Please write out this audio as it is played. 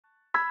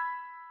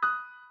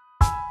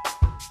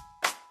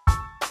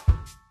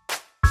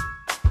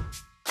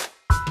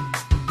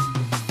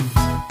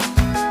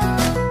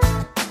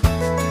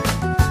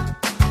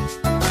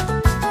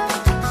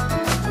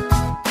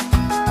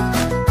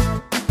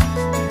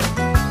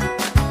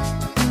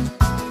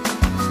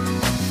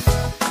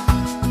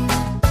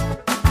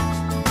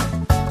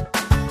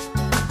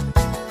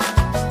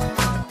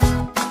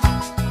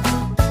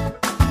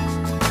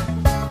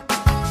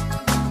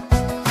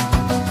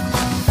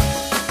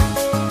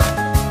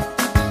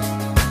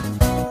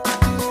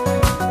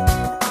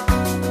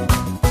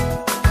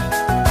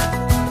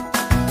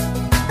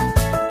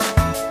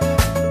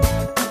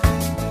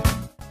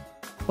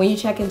when you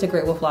check into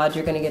Great Wolf Lodge,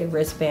 you're gonna get a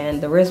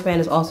wristband. The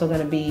wristband is also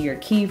gonna be your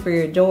key for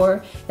your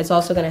door. It's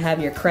also gonna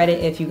have your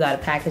credit if you got a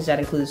package that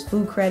includes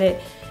food credit.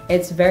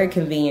 It's very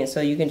convenient, so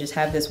you can just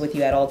have this with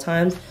you at all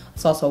times.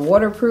 It's also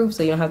waterproof,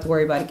 so you don't have to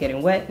worry about it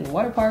getting wet in the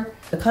water park.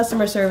 The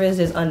customer service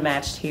is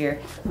unmatched here.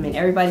 I mean,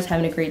 everybody's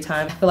having a great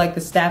time. I feel like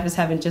the staff is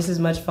having just as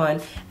much fun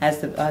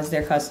as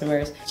their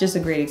customers. It's just a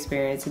great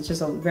experience. It's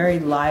just a very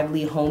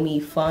lively,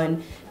 homey,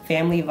 fun,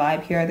 family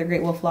vibe here at the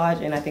Great Wolf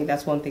Lodge, and I think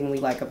that's one thing we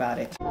like about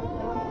it.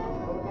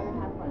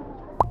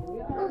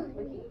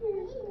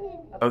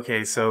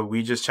 Okay, so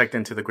we just checked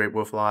into the Great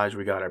Wolf Lodge.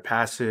 We got our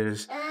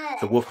passes,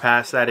 the Wolf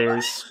Pass that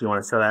is, you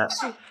want to sell that.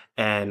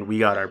 And we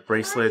got our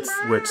bracelets,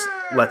 which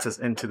lets us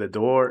into the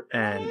door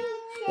and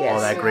all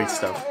that great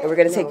stuff. And we're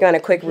gonna take you on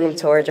a quick room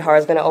tour.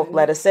 Jahara's gonna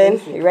let us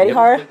in. You ready,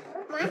 Hara?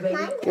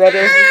 You ready?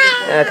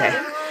 Okay.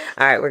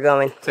 All right, we're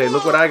going. Say,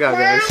 look what I got,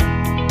 guys.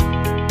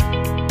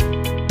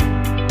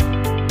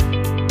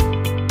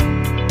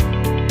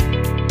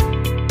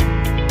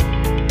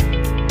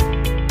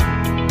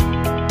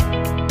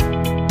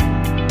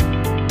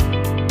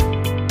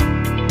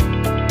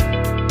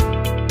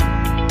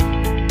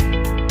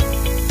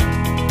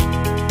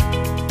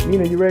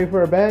 Nina, you ready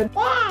for a bed?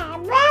 Yeah,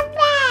 bye-bye.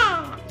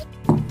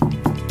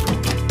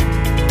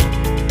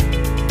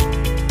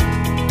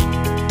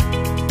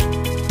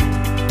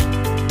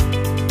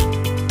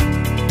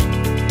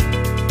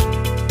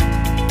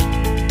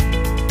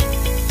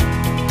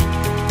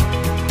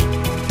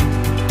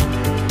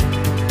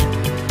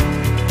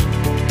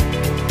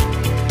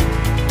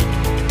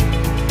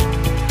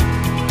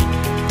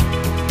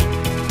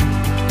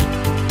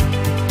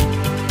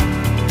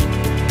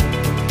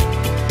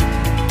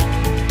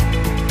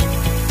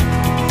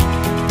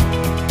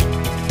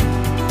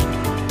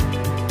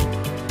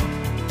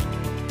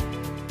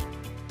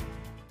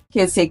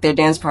 Kids take their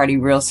dance party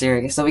real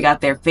serious. So we got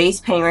their face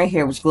paint right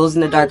here, which glows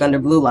in the dark under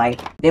blue light.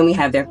 Then we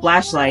have their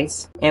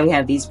flashlights, and we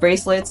have these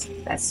bracelets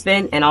that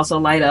spin and also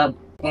light up.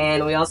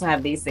 And we also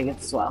have these things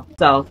as well.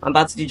 So I'm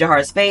about to do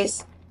Jahara's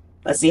face.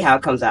 Let's see how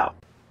it comes out.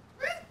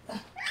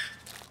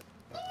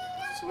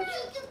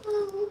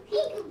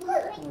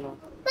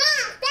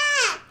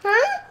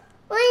 Huh?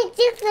 What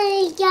is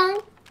this, John?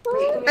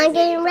 I'm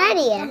getting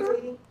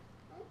ready.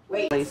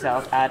 Wait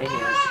yourself out of here.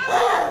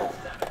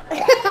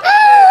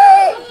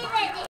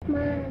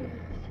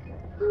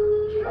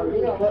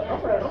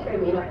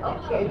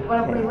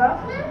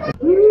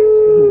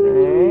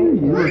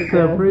 You look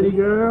so pretty,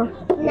 girl.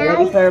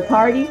 Ready for a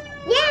party?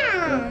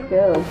 Yeah. Let's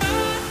go.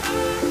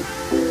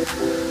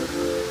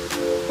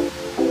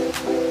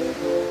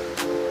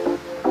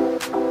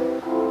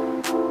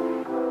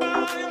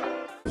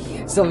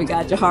 So we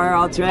got Jahara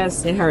all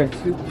dressed in her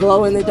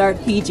glow-in-the-dark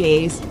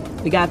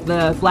PJs. We got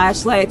the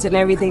flashlights and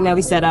everything that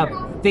we set up.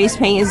 Face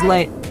paint is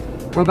lit.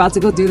 We're about to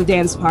go do the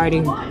dance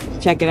party.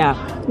 Check it out.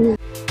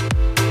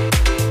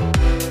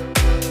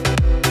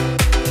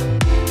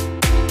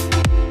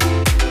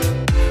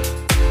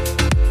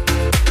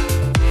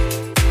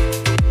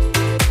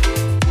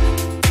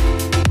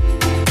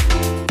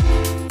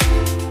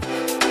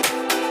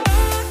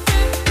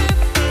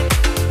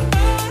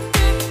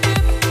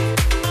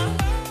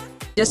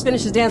 Just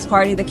finished the dance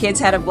party. The kids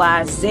had a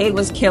blast. Zayd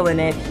was killing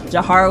it.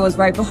 Jahara was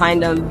right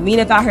behind them.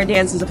 Mina thought her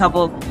dance was a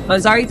couple,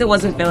 but Zaritha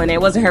wasn't feeling it.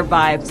 It wasn't her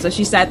vibe, so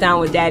she sat down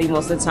with Daddy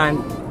most of the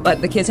time.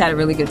 But the kids had a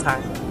really good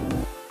time.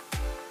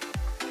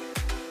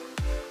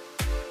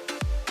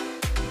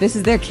 This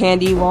is their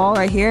candy wall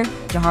right here.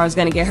 Jahara's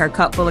gonna get her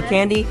cup full of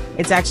candy.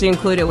 It's actually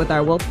included with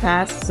our Wolf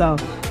Pass, so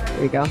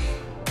there you go.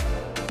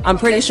 I'm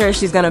pretty sure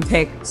she's gonna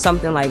pick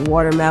something like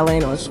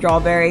watermelon or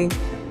strawberry.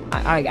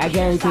 I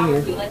guarantee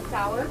you.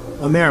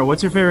 Amira,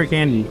 what's your favorite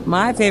candy?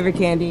 My favorite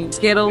candy,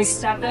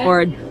 Skittles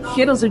or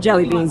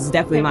Jelly Beans is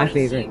definitely my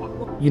favorite.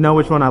 You know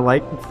which one I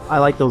like? I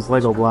like those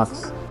Lego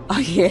blocks. Oh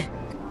yeah.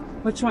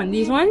 Which one?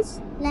 These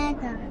ones?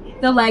 Lego.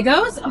 The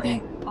Legos? Okay.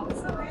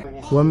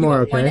 One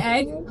more, One okay?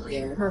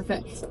 egg?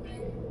 Perfect.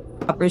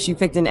 She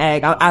picked an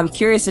egg. I'm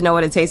curious to know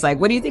what it tastes like.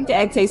 What do you think the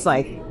egg tastes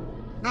like?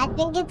 I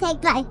think it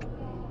tastes like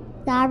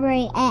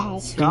strawberry egg.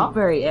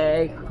 Strawberry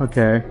egg.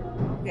 Okay.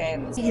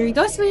 Okay. Here you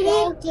go, sweetie.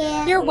 Thank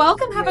you. You're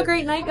welcome. Have a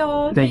great night,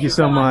 y'all. Thank you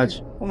so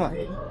much. Come on.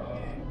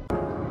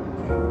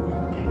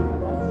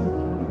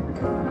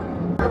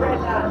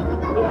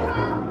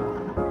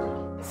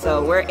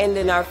 So we're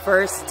ending our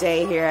first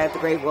day here at the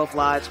Great Wolf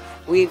Lodge.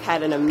 We've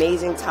had an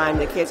amazing time.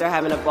 The kids are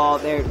having a ball.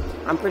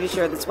 I'm pretty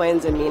sure the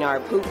twins and Mina are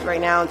pooped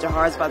right now.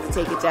 Jahara's about to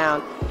take it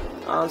down.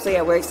 So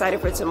yeah, we're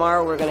excited for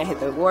tomorrow. We're gonna hit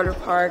the water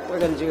park. We're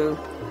gonna do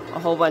a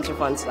whole bunch of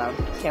fun stuff.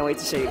 Can't wait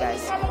to show you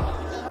guys.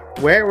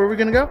 Where are we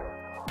gonna go?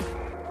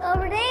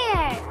 Over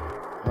there.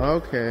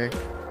 Okay.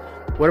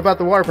 What about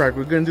the water park?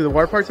 We're gonna do the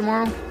water park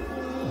tomorrow? We're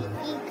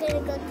gonna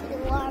go to the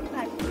water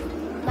park.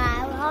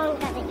 I'm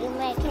gonna eat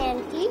my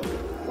candy,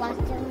 watch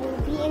the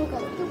movie, and go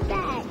to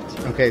bed.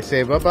 Okay,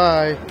 say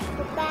bye-bye.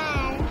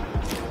 Bye.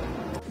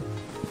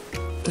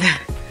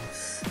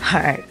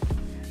 Alright,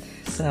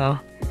 so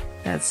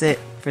that's it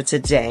for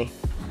today.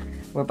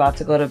 We're about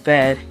to go to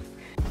bed.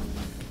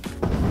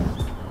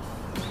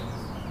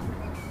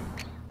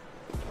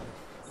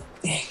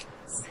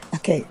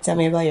 Okay, tell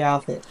me about your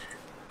outfit.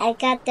 I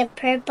got the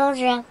purple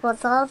dress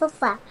with all the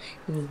flowers.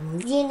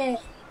 You know,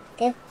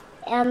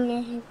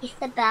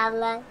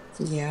 Isabella.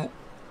 Yeah.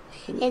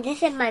 And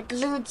this is my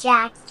blue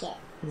jacket.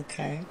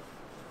 Okay.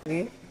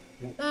 Vanilla.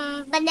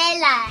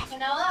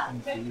 I'm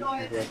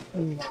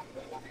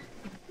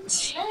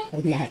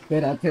not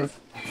good at this.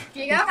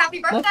 Here you go.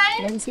 Happy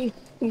birthday. Let me see.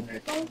 Of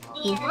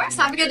course.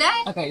 Have a good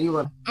day. Okay, you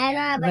want I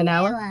got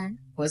vanilla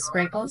with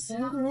sprinkles?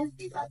 Did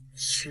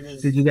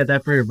you get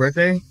that for your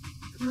birthday?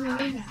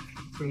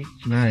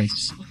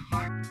 Nice.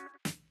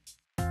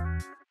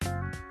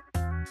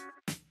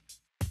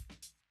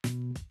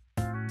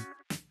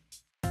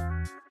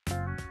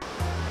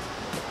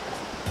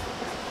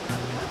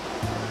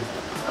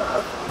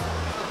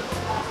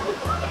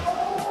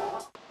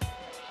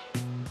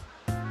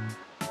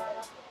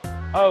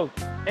 Oh,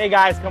 hey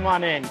guys, come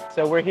on in.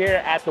 So we're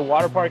here at the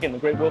water park in the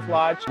Great Wolf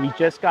Lodge. We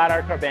just got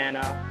our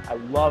cabana. I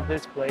love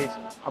this place.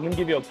 I'm gonna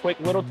give you a quick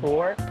little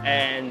tour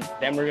and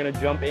then we're gonna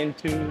jump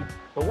into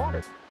the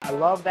water. I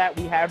love that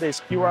we have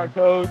this QR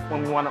code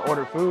when we wanna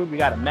order food. We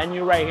got a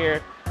menu right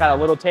here, got a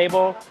little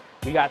table.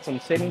 We got some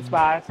sitting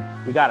spots.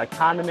 We got our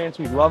condiments.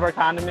 We love our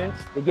condiments.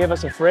 They give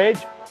us a fridge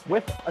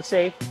with a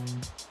safe.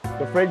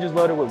 The fridge is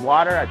loaded with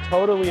water. I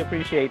totally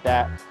appreciate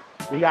that.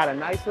 We got a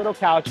nice little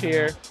couch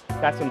here.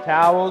 Got some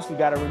towels, we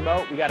got a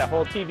remote, we got a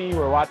whole TV.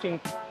 We're watching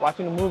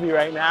a movie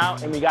right now,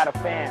 and we got a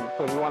fan,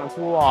 so we want to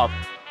cool off.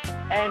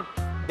 And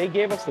they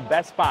gave us the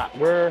best spot.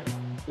 We're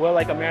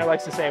like Amir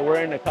likes to say,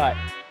 we're in the cut.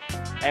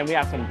 And we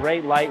have some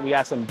great light, we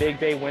got some big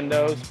bay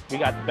windows. We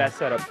got the best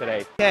setup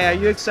today. Okay, are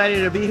you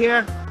excited to be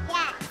here?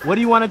 Yeah. What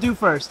do you want to do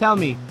first? Tell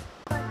me.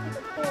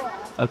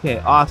 Okay,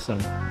 awesome.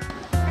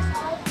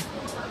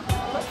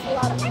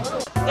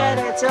 Get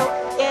it too,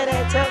 get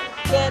it too,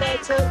 get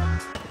it too.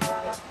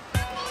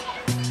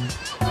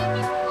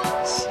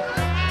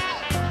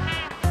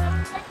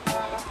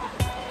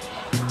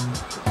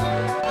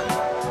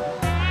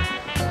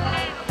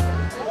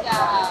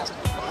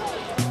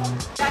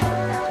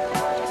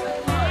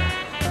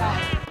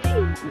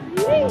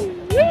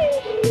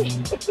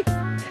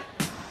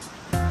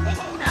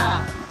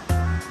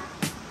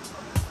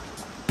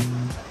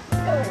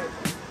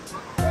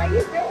 What are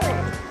you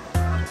doing?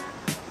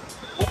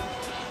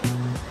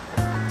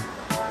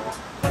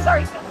 I'm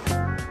sorry.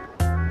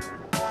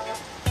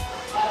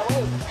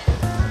 Wait.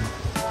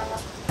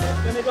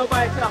 It's gonna go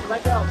by itself.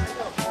 Let go. Let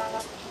go.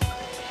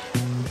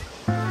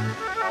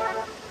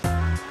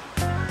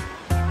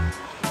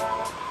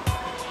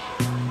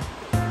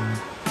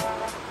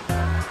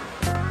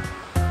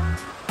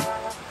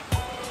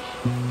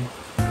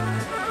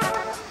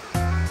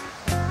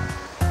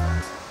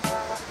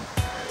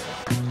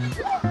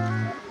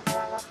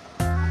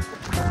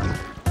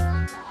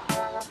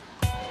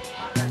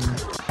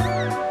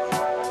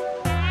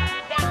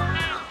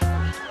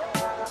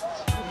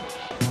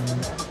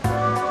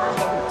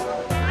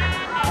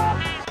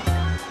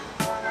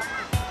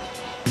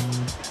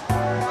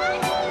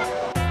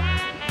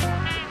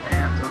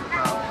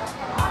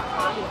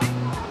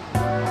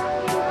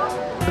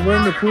 We're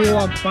in the pool.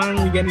 I'm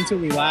finally getting to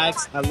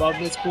relax. I love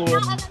this pool.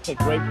 It's a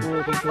great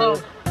pool.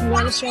 You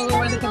want to show her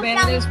where the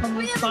cabana is from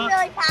this spot?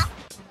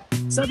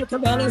 So the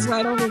cabana is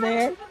right over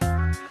there.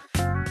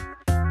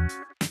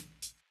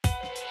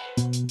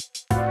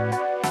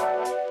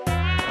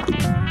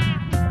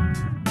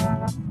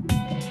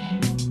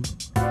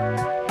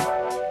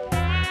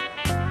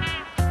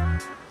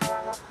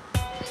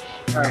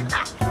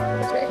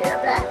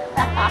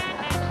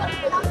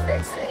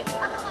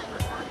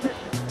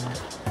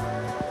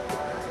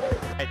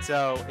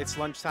 So it's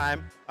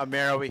lunchtime.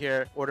 Amir over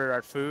here ordered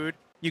our food.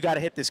 You got to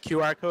hit this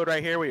QR code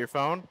right here with your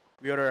phone.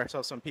 We ordered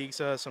ourselves some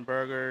pizza, some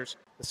burgers.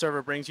 The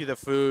server brings you the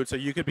food, so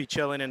you could be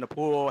chilling in the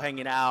pool,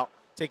 hanging out,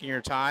 taking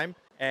your time,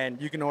 and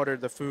you can order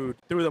the food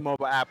through the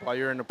mobile app while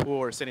you're in the pool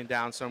or sitting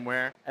down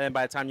somewhere. And then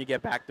by the time you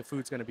get back, the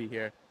food's going to be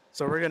here.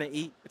 So we're going to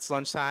eat. It's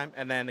lunchtime,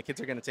 and then the kids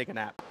are going to take a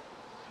nap.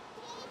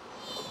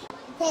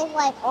 It tastes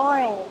like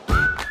orange.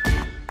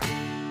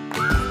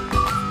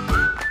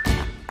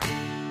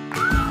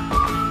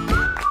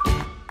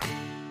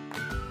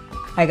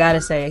 I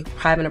gotta say,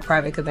 having a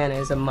private cabana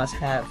is a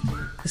must-have,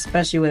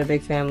 especially with a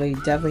big family. You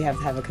definitely have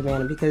to have a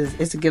cabana because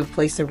it's a good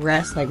place to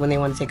rest, like when they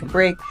want to take a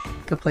break,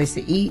 good place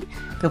to eat,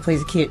 good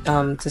place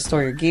to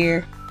store your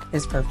gear.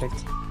 It's perfect.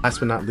 Last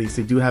but not least,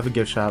 they do have a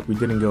gift shop. We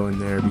didn't go in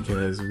there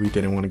because we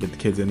didn't want to get the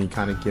kids any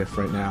kind of gift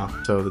right now.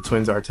 So the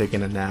twins are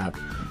taking a nap.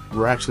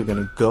 We're actually going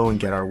to go and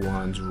get our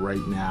wands right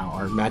now.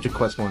 Our Magic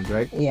Quest wands,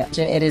 right? Yeah,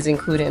 it is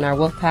included in our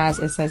Wolf Pass.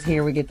 It says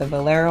here we get the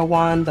Valero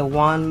wand, the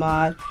wand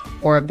mod,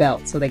 or a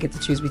belt. So they get to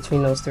choose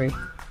between those three.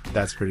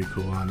 That's pretty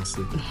cool,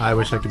 honestly. I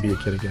wish I could be a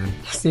kid again.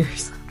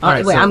 Seriously. All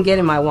right, wait, so- I'm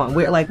getting my wand.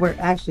 We're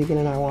actually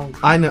getting our wand.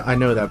 I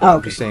know that, but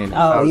I'm just saying. if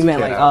I Oh, was you a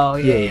meant kid, like, I- oh,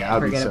 yeah, yeah, I'd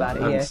be forget stoked. about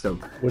it, I'd be yeah.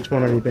 stoked. Which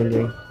one are you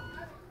thinking?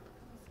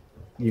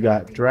 You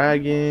got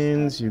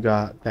dragons, you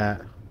got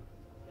that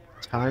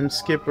time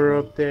skipper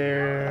up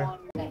there.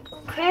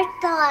 Crystal,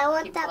 I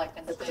want that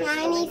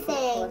shiny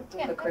thing.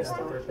 The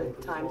crystal, the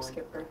time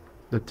skipper.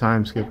 The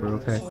time skipper,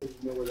 okay.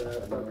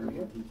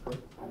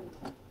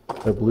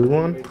 The blue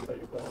one?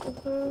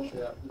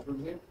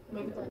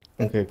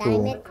 Okay,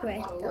 cool. Diamond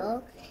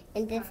crystal,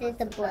 and this is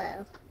the blue.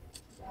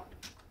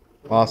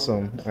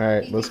 Awesome.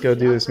 Alright, let's go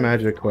do this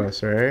magic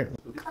quest, alright?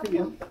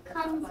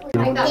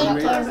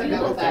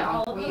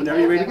 Whenever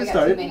you're ready to get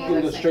started, you're going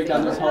to go straight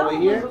down this hallway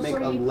here, make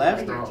a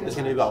left. There's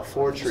going to be about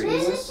 4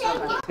 trees.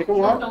 Take a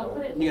walk,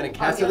 and you're going to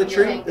cast at the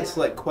tree and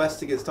select quest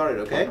to get started,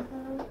 okay?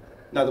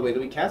 Now the way that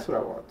we cast with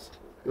our wands.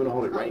 You want to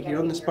hold it right here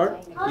on this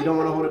part. You don't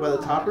want to hold it by the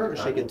topper or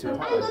shake it too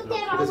hard,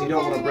 because you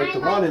don't want to break the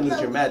wand and lose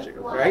your magic,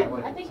 alright?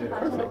 Perfect.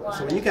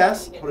 So when you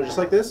cast, hold it just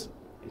like this,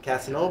 and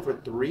cast it home for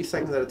 3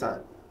 seconds at a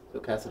time. So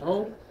cast it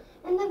home,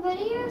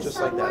 just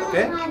like that,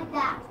 okay?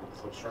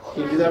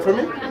 Can you do that for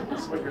me?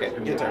 Okay,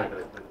 your turn.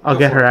 I'll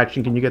get her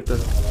action. Can you get the...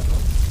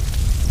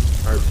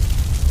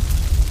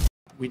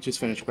 We just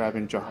finished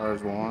grabbing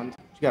Jahar's wand.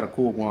 She got a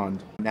cool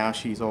wand. Now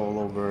she's all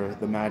over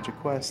the magic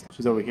quest.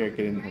 She's over here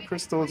getting her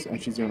crystals,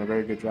 and she's doing a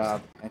very good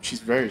job. And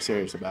she's very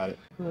serious about it.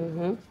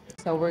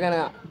 So we're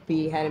gonna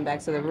be heading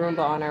back to the room,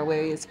 but on our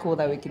way, it's cool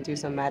that we can do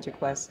some magic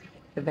quest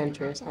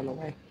adventures on the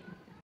way.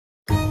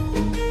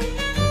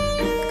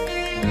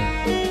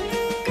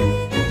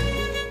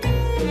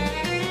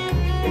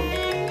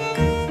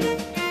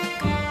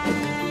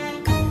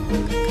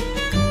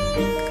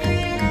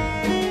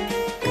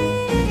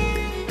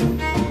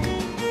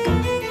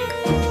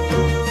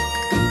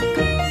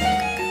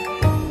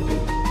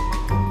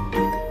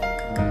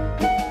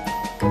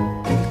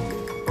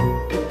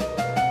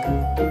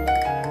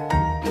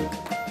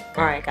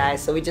 Alright guys,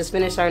 so we just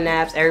finished our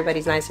naps.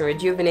 Everybody's nice and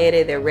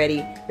rejuvenated. They're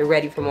ready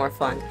for more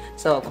fun.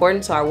 So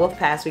according to our wolf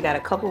pass, we got a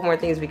couple more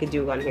things we could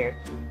do on here.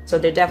 So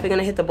they're definitely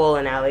gonna hit the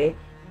bowling alley.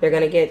 They're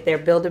gonna get their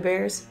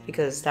Build-A-Bears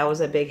because that was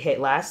a big hit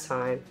last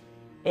time.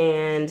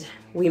 And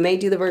we may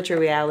do the virtual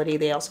reality.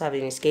 They also have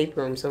an escape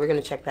room, so we're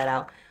gonna check that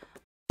out.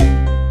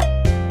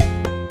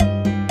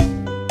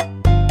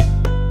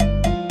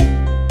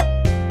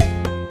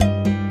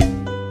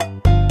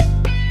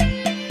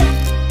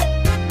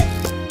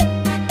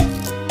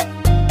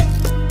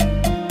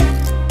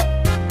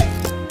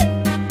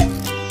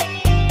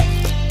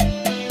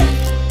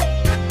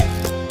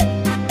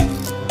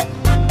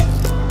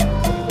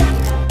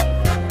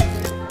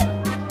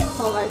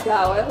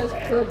 Wow, it was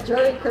a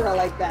jerry curl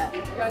like that.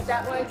 You got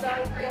that one,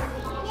 sorry?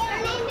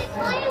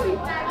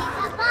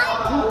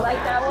 You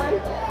like that one?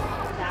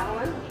 That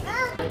one?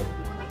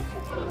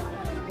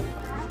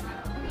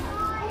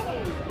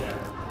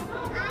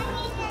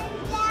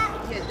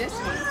 Get this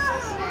one.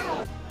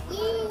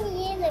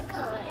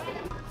 Unicorn.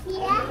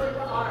 Yeah?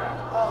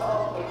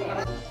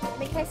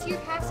 Can I see your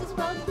pass as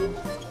well, please?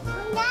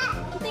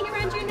 Yeah. The thing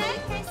around your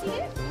neck, can I see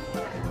it?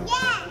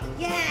 Yeah.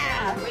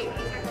 Yeah.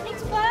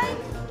 Thanks, bud.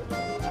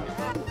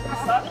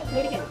 Do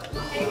it again.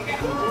 Take it.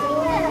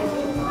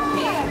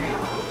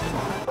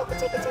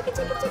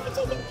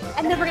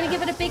 And then we're gonna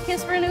give it a big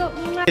kiss. We're gonna go,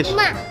 mwah. And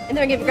then we're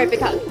gonna give it a great big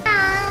hug.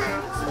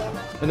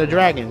 And the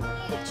dragon.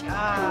 Good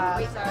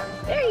job.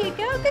 There you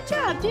go. Good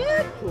job,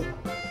 dude.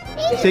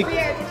 Take... Get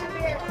your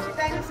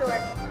dinosaur.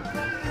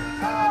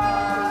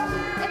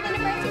 And then a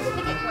birthday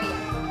certificate for you.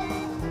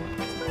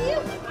 That's for you.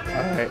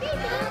 Alright.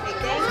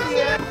 Thank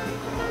you.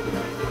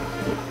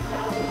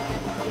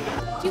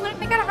 Do you want to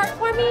pick out a heart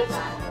for me?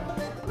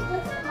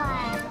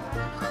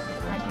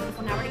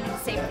 Now we're gonna do the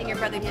same thing your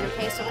brother did,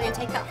 okay? So we're gonna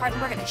take that heart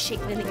and we're gonna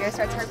shake it in the air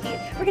so it's heartbeat.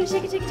 We're gonna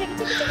shake it.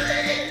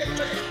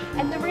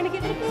 And then we're gonna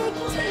give it a big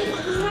kiss.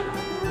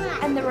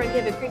 And then we're gonna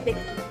give it a great big.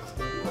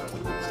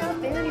 Oh,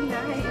 very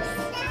nice.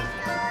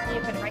 And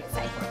you put it right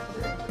side.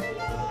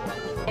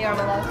 Hey, my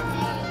love.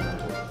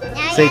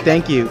 Say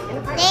thank you.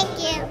 Thank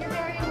you. You're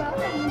very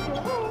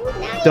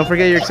welcome. Don't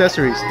forget your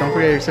accessories. Don't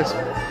forget your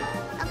accessories.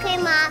 Okay,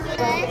 Mom.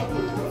 Good.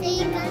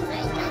 See you guys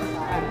right there.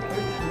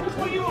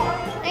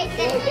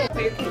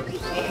 Good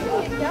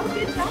job.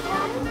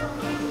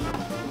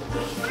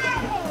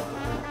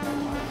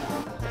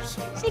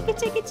 Shake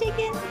it.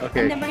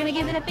 Okay. And then we're gonna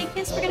give it a big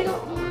kiss. We're gonna go.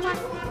 Mwah.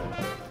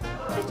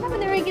 Good job.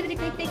 And then we're gonna give it a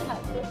great big hug.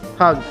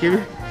 Hug, give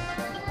it.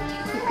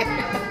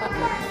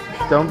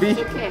 Don't be.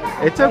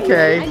 It's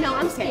okay. I know,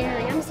 I'm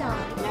scary. I'm sorry.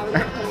 Now we're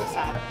gonna put it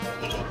aside.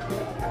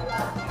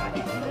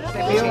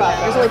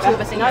 There's only 2 of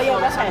us in here.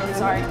 I'm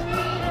sorry.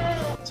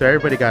 So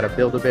everybody got a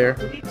Build-A-Bear.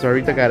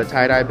 Zarita got a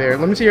tie-dye bear.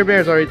 Let me see your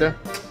bear, Zarita.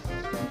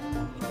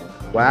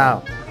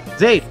 Wow.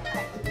 Zayd,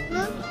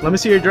 let me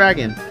see your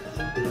dragon.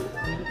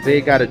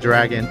 Zayd got a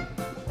dragon.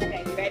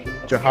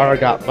 Jahara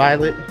got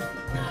Violet.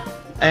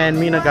 And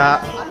Mina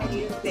got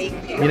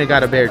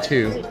a bear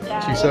too.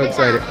 She's so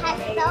excited.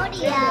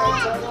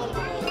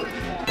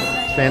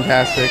 It's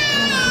fantastic.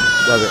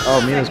 Love it.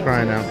 Oh, Mina's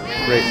crying now.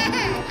 Great.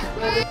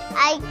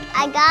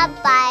 I got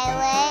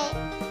Violet,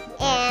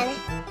 and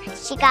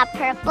she got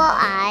purple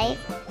eyes.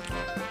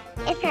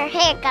 And her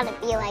hair gonna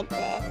be like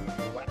this.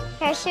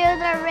 Her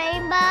shoes are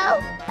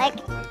rainbow, like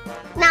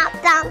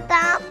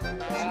thump.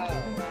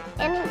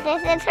 And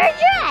this is her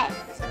dress.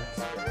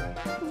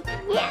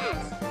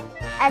 Yes.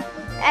 A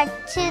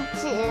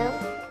tutu.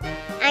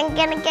 I'm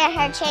gonna get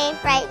her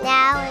changed right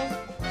now.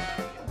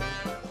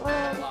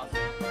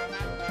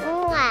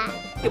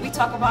 Can we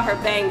talk about her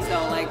bangs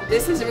though? Like,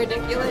 this is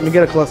ridiculous. Let me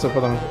get a close up.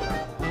 Hold on.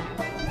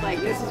 Like,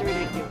 this is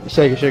ridiculous.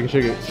 Shake it, shake it,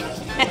 shake it.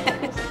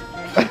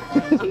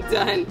 I'm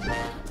done.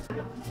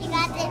 She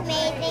got the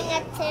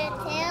amazing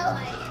tutu.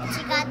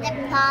 She got the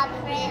paw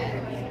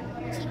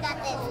print. She got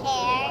this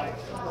hair.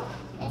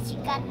 And she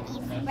got these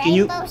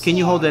rainbow Can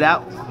you hold it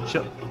out?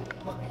 Show.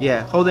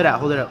 Yeah, hold it out,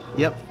 hold it out.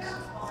 Yep.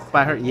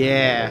 By her.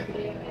 Yeah.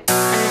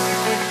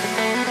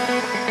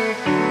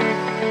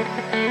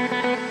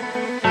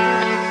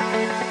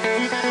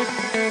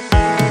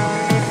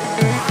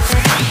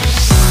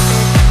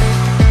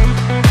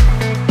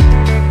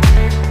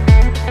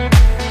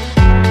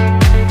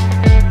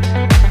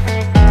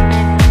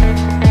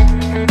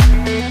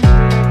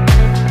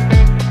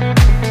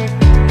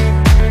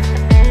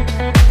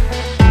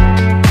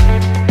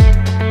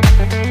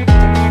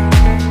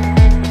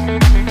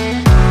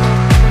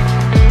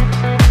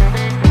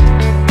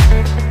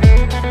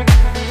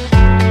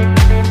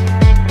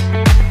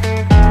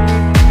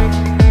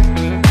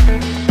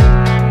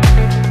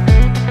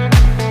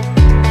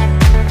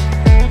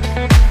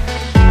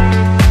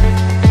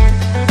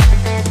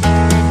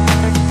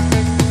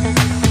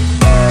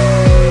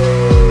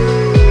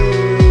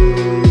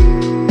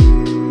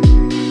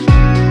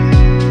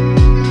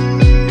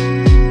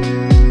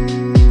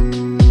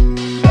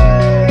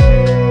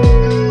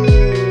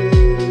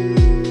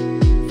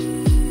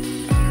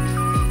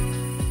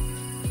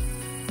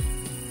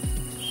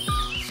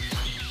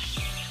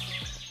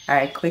 All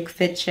right, quick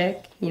fit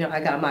check. You know, I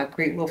got my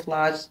Great Wolf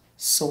Lodge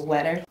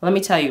sweater. Let me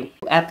tell you,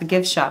 at the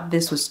gift shop,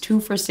 this was 2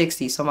 for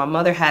 $60. So my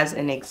mother has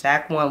an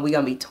exact one. We're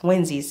gonna be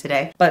twinsies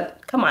today.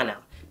 But come on now,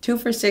 2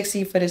 for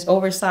 $60 for this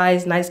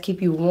oversized, nice,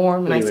 keep you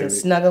warm, nice and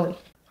snuggly.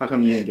 How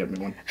come you didn't get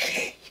me one?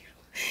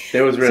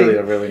 It was really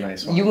a really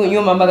nice one. You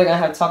and my mother gonna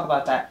have to talk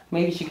about that.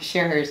 Maybe she could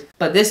share hers.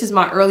 But this is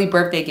my early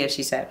birthday gift,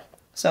 she said.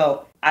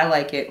 So I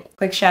like it.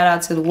 Quick shout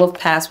out to the Wolf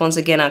Pass once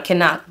again. I can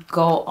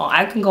go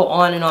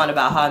on and on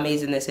about how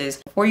amazing this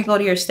is. Before you go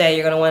to your stay,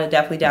 you're gonna want to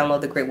definitely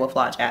download the Great Wolf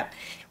Lodge app.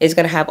 It's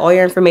gonna have all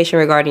your information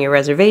regarding your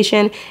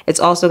reservation. It's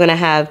also gonna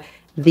have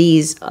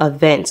these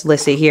events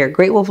listed here.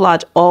 Great Wolf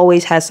Lodge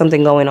always has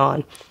something going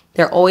on.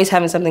 They're always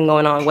having something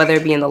going on, whether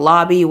it be in the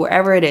lobby,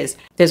 wherever it is.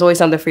 There's always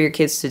something for your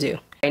kids to do.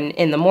 And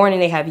in the morning,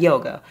 they have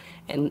yoga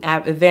and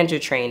adventure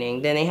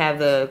training. Then they have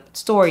the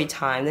story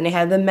time. Then they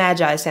have the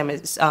Magi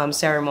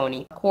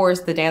ceremony. Of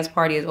course, the dance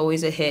party is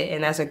always a hit,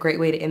 and that's a great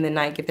way to end the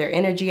night, get their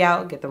energy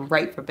out, get them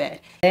right for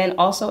bed. And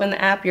also in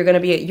the app, you're gonna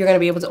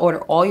be able to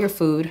order all your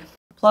food.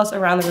 Plus,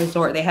 around the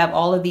resort, they have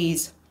all of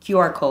these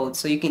QR codes,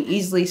 so you can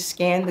easily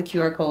scan the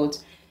QR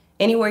codes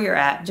anywhere you're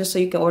at, just so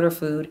you can order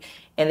food.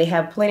 And they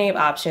have plenty of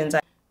options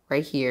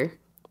right here.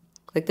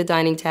 Click the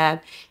dining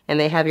tab, and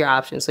they have your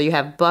options. So you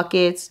have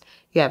buckets.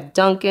 You have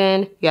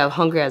Duncan, you have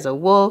Hungry as a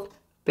Wolf,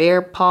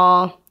 Bear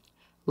Paw,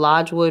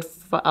 Lodgewood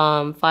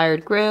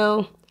Fired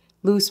Grill,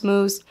 Loose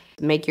Moose.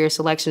 Make your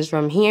selections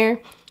from here.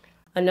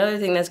 Another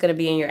thing that's going to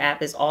be in your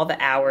app is all the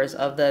hours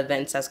of the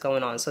events that's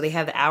going on. So they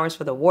have the hours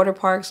for the water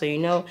park. So you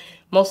know,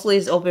 mostly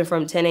it's open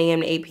from 10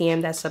 a.m. to 8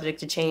 p.m. That's subject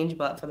to change,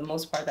 but for the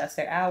most part, that's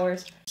their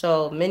hours.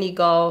 So mini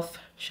golf,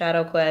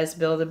 Shadow Quest,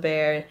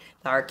 Build-A-Bear,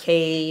 the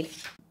arcade,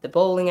 the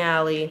bowling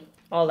alley,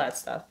 all that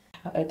stuff.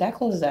 That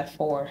closes at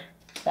 4.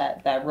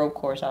 That rope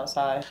course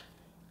outside.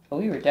 But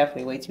we were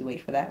definitely way too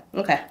late for that.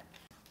 Okay.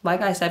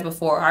 Like I said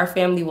before, our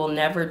family will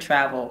never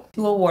travel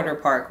to a water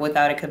park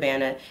without a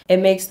cabana. It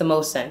makes the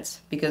most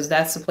sense because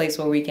that's the place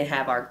where we can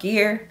have our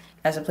gear.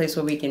 That's a place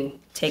where we can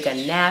take a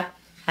nap,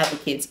 have the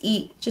kids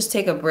eat, just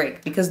take a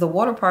break. Because the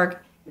water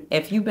park,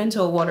 if you've been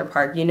to a water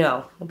park, you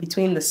know,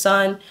 between the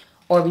sun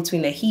or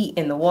between the heat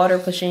and the water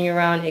pushing you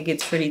around, it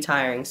gets pretty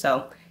tiring.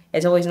 So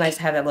it's always nice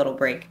to have that little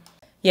break.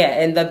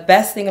 Yeah, and the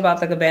best thing about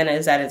the cabana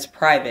is that it's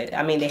private.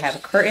 I mean, they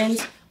have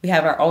curtains. We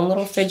have our own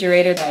little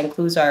refrigerator that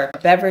includes our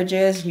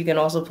beverages. You can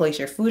also place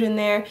your food in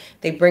there.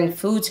 They bring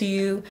food to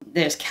you.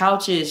 There's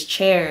couches,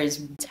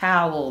 chairs,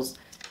 towels,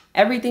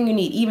 everything you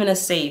need, even a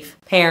safe.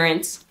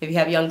 Parents, if you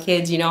have young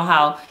kids, you know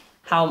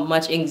how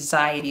much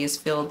anxiety is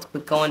filled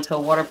with going to a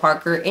water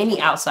park or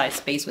any outside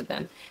space with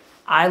them.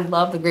 I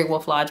love the Great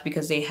Wolf Lodge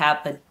because they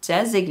have a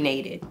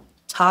designated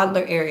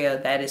toddler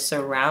area that is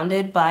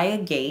surrounded by a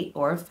gate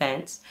or a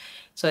fence.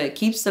 So it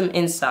keeps them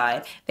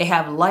inside. They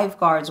have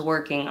lifeguards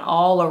working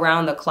all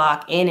around the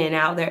clock, in and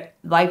out. There are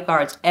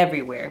lifeguards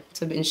everywhere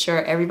to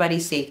ensure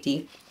everybody's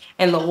safety.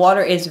 And the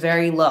water is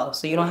very low,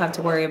 so you don't have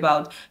to worry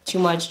about too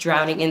much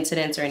drowning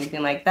incidents or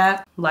anything like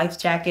that. Life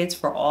jackets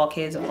for all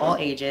kids of all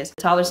ages.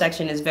 The toddler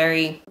section is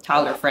very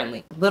toddler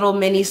friendly. Little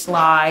mini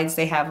slides.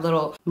 They have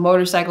little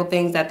motorcycle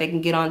things that they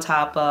can get on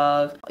top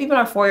of. Even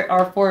our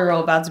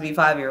 4-year-old, about to be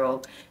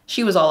 5-year-old,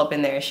 she was all up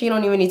in there. She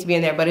don't even need to be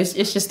in there, but it's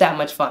just that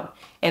much fun.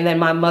 And then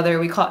my mother,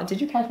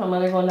 did you catch my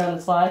mother going down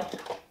the slide?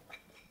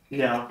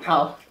 Yeah.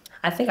 Oh,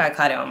 I think I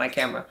caught it on my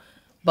camera.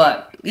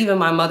 But even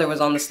my mother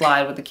was on the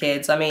slide with the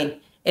kids. I mean,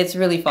 it's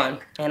really fun,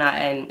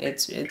 and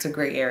it's a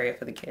great area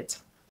for the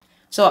kids.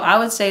 So I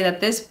would say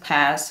that this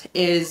pass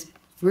is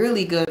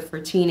really good for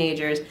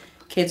teenagers,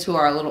 kids who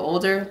are a little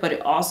older, but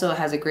it also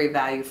has a great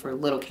value for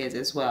little kids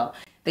as well.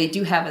 They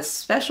do have a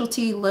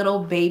specialty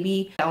little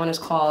baby. That one is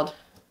called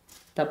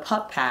the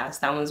Pup Pass.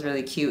 That one's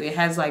really cute. It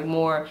has like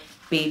more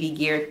baby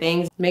gear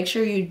things. Make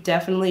sure you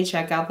definitely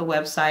check out the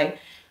website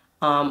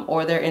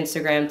or their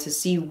Instagram to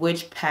see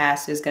which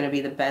pass is going to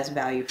be the best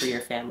value for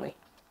your family.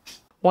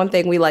 One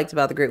thing we liked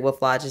about the Great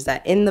Wolf Lodge is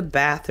that in the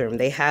bathroom,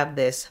 they have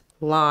this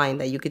line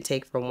that you can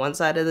take from one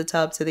side of the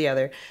tub to the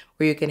other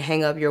where you can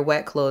hang up your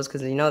wet clothes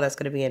because you know that's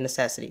going to be a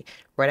necessity.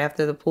 Right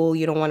after the pool,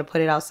 you don't want to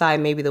put it outside.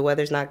 Maybe the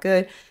weather's not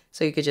good,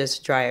 so you could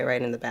just dry it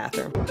right in the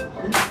bathroom.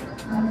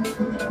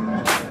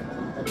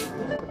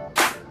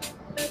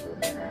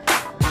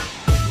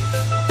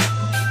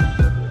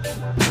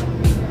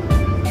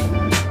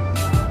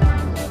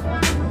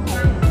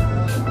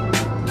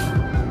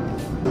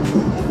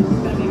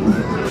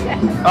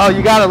 Oh,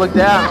 you gotta look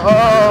down.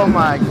 Oh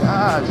my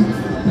gosh.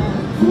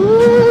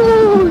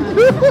 Woo.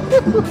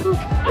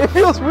 It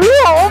feels real.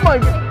 Oh my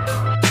god.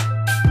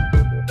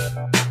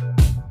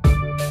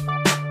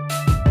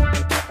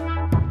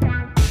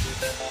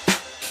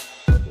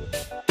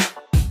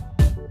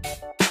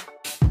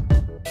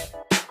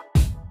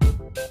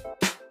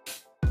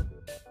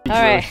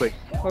 All right,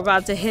 we're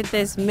about to hit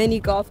this mini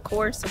golf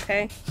course,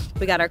 okay?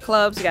 We got our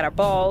clubs, we got our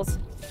balls,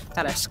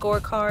 got our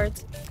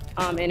scorecards,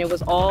 and it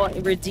was all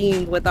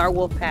redeemed with our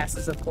wolf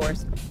passes, of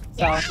course.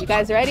 So, you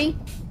guys ready?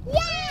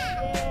 Yeah!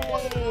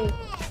 Yay!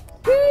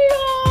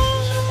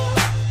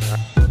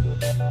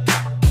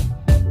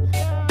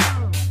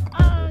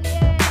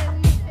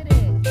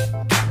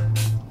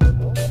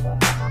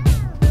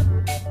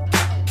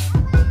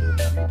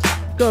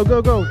 Go,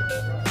 go, go.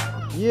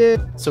 Yeah.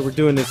 So we're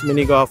doing this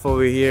mini golf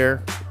over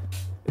here.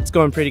 It's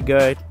going pretty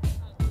good.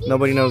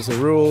 Nobody knows the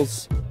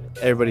rules.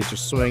 Everybody's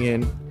just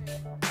swinging.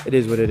 It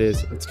is what it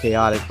is. It's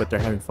chaotic, but they're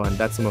having fun.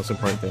 That's the most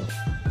important thing.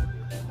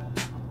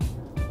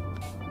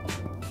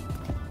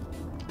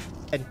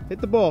 Hit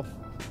the ball.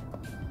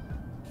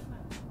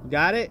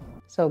 Got it?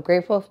 So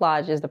Great Wolf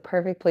Lodge is the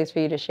perfect place for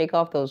you to shake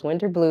off those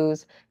winter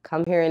blues,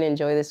 come here and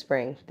enjoy the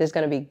spring. There's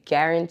gonna be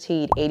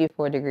guaranteed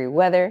 84-degree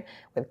weather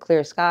with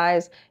clear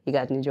skies. You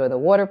guys can enjoy the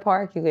water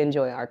park, you can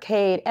enjoy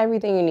arcade,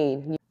 everything you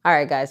need. All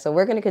right guys, so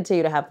we're gonna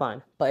continue to have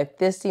fun. But if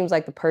this seems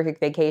like the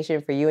perfect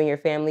vacation for you and your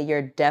family,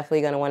 you're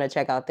definitely gonna wanna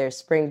check out their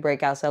spring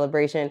breakout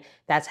celebration.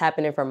 That's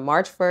happening from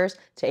March 1st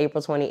to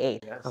April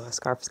 28th. Yes. Oh, my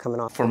scarf is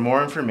coming off. For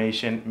more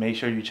information, make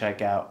sure you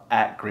check out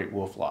 @Great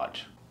Wolf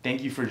Lodge.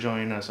 Thank you for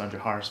joining us on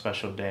Jahar's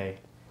special day.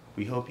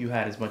 We hope you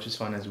had as much as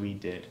fun as we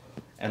did.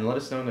 And let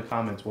us know in the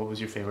comments what was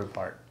your favorite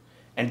part.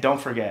 And don't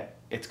forget,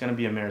 it's going to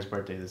be Amira's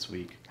birthday this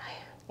week.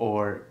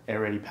 Or it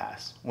already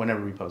passed,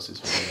 whenever we post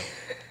this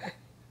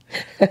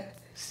video.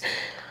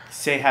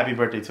 Say happy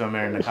birthday to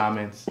Amira in the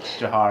comments,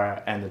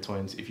 Jahara, and the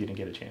twins if you didn't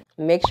get a chance.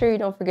 Make sure you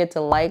don't forget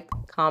to like,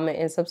 comment,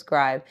 and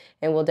subscribe.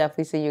 And we'll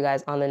definitely see you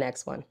guys on the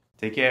next one.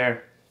 Take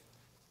care.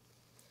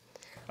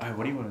 All right,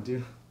 what do you want to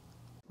do?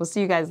 We'll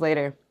see you guys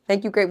later.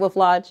 Thank you, Great Wolf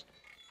Lodge.